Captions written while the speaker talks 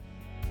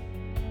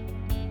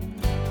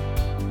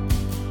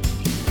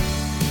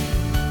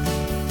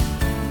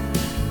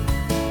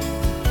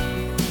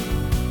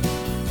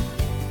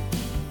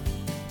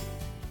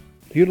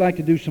If you'd like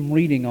to do some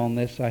reading on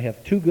this, I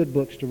have two good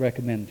books to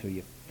recommend to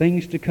you.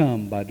 Things to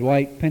Come by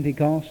Dwight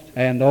Pentecost,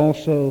 and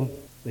also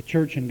The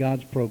Church in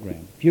God's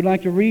Program. If you'd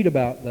like to read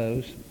about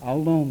those,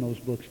 I'll loan those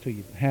books to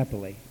you,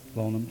 happily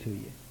loan them to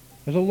you.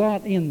 There's a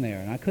lot in there,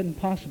 and I couldn't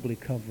possibly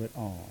cover it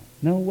all.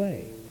 No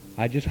way.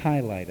 I just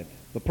highlighted.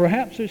 But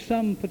perhaps there's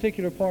some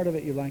particular part of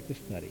it you'd like to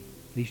study.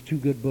 These two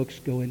good books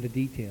go into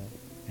detail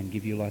and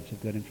give you lots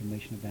of good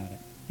information about it.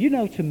 You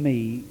know, to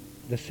me,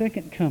 the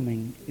second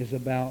coming is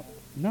about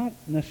not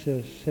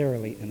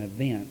necessarily an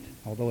event,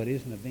 although it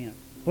is an event,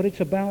 but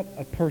it's about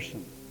a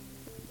person.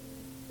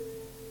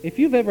 If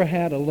you've ever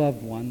had a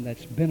loved one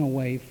that's been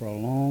away for a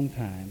long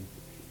time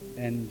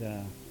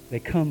and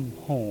they come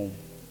home,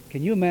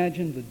 can you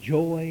imagine the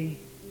joy?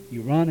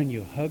 You run and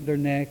you hug their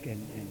neck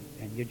and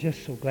you're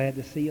just so glad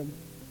to see them.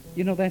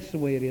 You know, that's the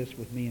way it is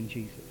with me and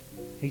Jesus.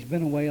 He's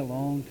been away a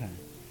long time.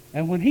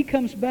 And when he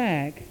comes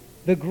back,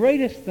 the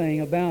greatest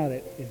thing about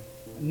it is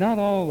not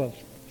all of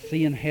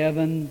seeing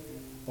heaven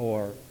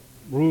or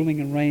ruling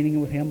and reigning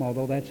with him,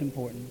 although that's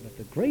important, but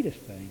the greatest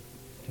thing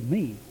to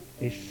me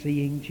is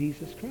seeing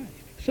Jesus Christ.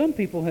 Some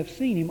people have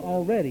seen him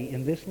already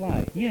in this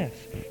life. Yes,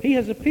 he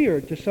has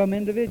appeared to some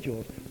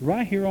individuals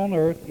right here on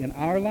earth in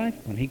our life.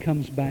 When he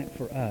comes back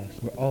for us,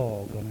 we're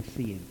all going to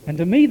see him. And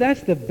to me,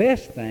 that's the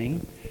best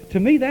thing. To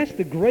me, that's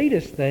the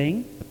greatest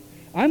thing.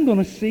 I'm going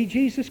to see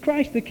Jesus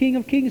Christ, the King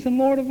of Kings and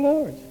Lord of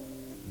Lords.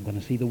 I'm going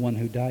to see the one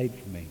who died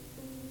for me.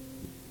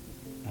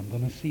 I'm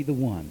going to see the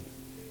one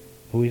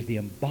who is the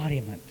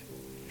embodiment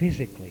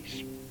physically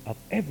of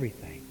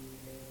everything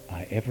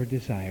I ever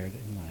desired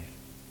in life.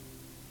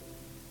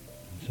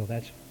 And so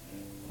that's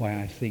why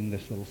I sing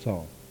this little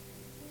song.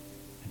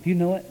 If you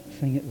know it,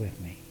 sing it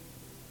with me.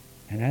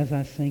 And as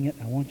I sing it,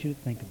 I want you to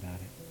think about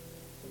it.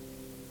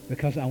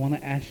 Because I want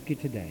to ask you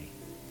today,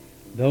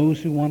 those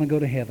who want to go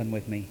to heaven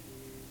with me,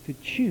 to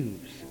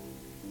choose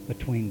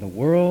between the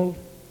world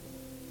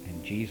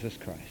and Jesus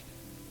Christ.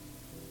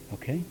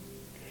 Okay?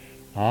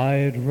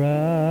 I'd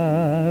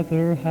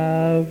rather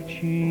have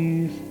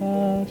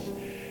Jesus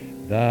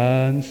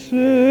than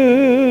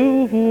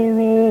silver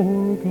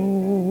or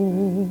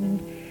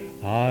gold.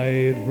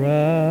 I'd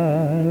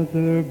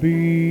rather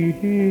be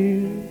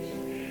his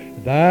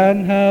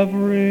than have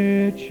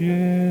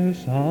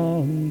riches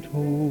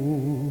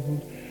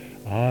untold.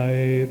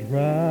 I'd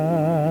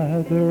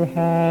rather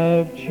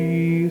have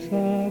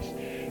Jesus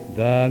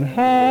than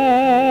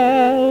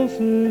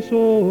houses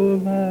or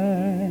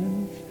lands.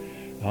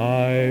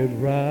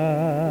 I'd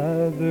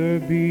rather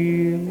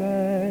be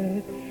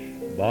led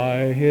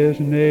by his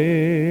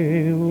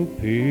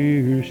nail-pierced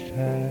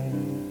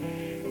hand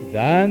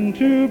than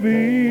to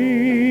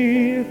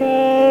be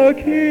the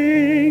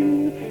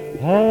king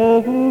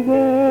of a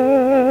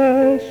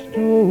vast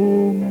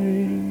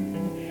domain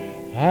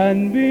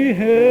and be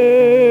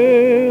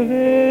held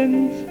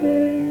in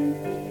Satan's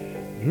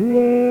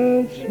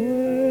dread sway.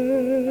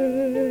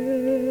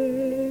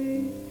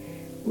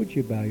 Would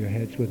you bow your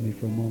heads with me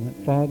for a moment?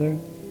 Father,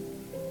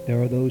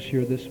 there are those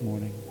here this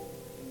morning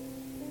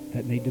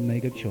that need to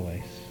make a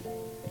choice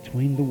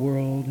between the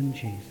world and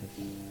Jesus.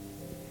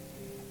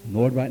 And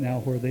Lord, right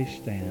now where they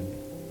stand,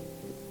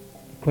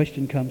 the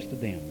question comes to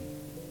them.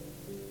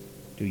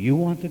 Do you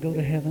want to go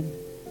to heaven?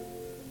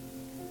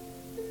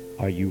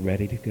 Are you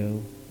ready to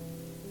go?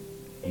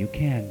 You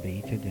can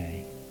be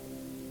today.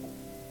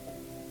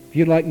 If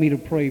you'd like me to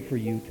pray for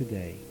you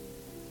today,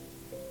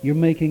 you're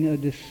making a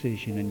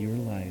decision in your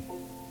life.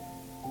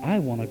 I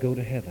want to go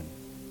to heaven.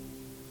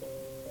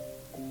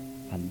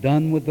 I'm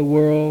done with the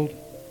world.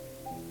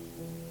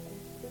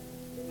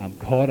 I'm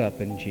caught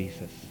up in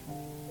Jesus.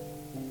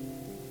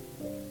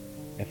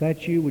 If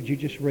that's you, would you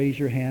just raise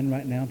your hand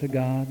right now to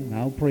God, and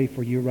I'll pray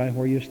for you right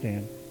where you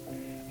stand.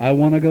 I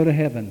want to go to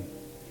heaven.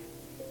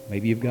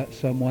 Maybe you've got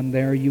someone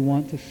there you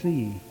want to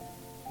see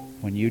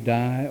when you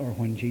die or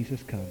when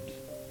Jesus comes.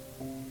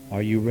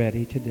 Are you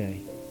ready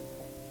today?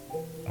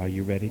 Are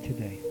you ready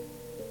today?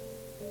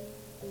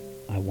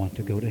 I want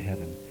to go to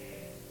heaven.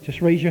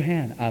 Just raise your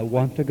hand. I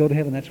want to go to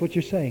heaven. That's what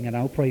you're saying, and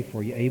I'll pray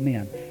for you.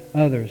 Amen.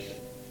 Others,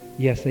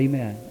 yes,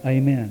 amen.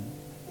 Amen.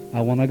 I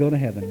want to go to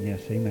heaven.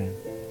 Yes, amen.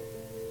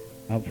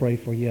 I'll pray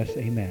for you. Yes,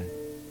 amen.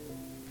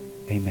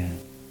 Amen.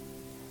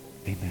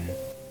 Amen.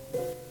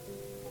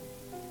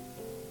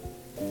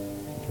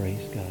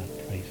 Praise God.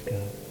 Praise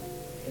God.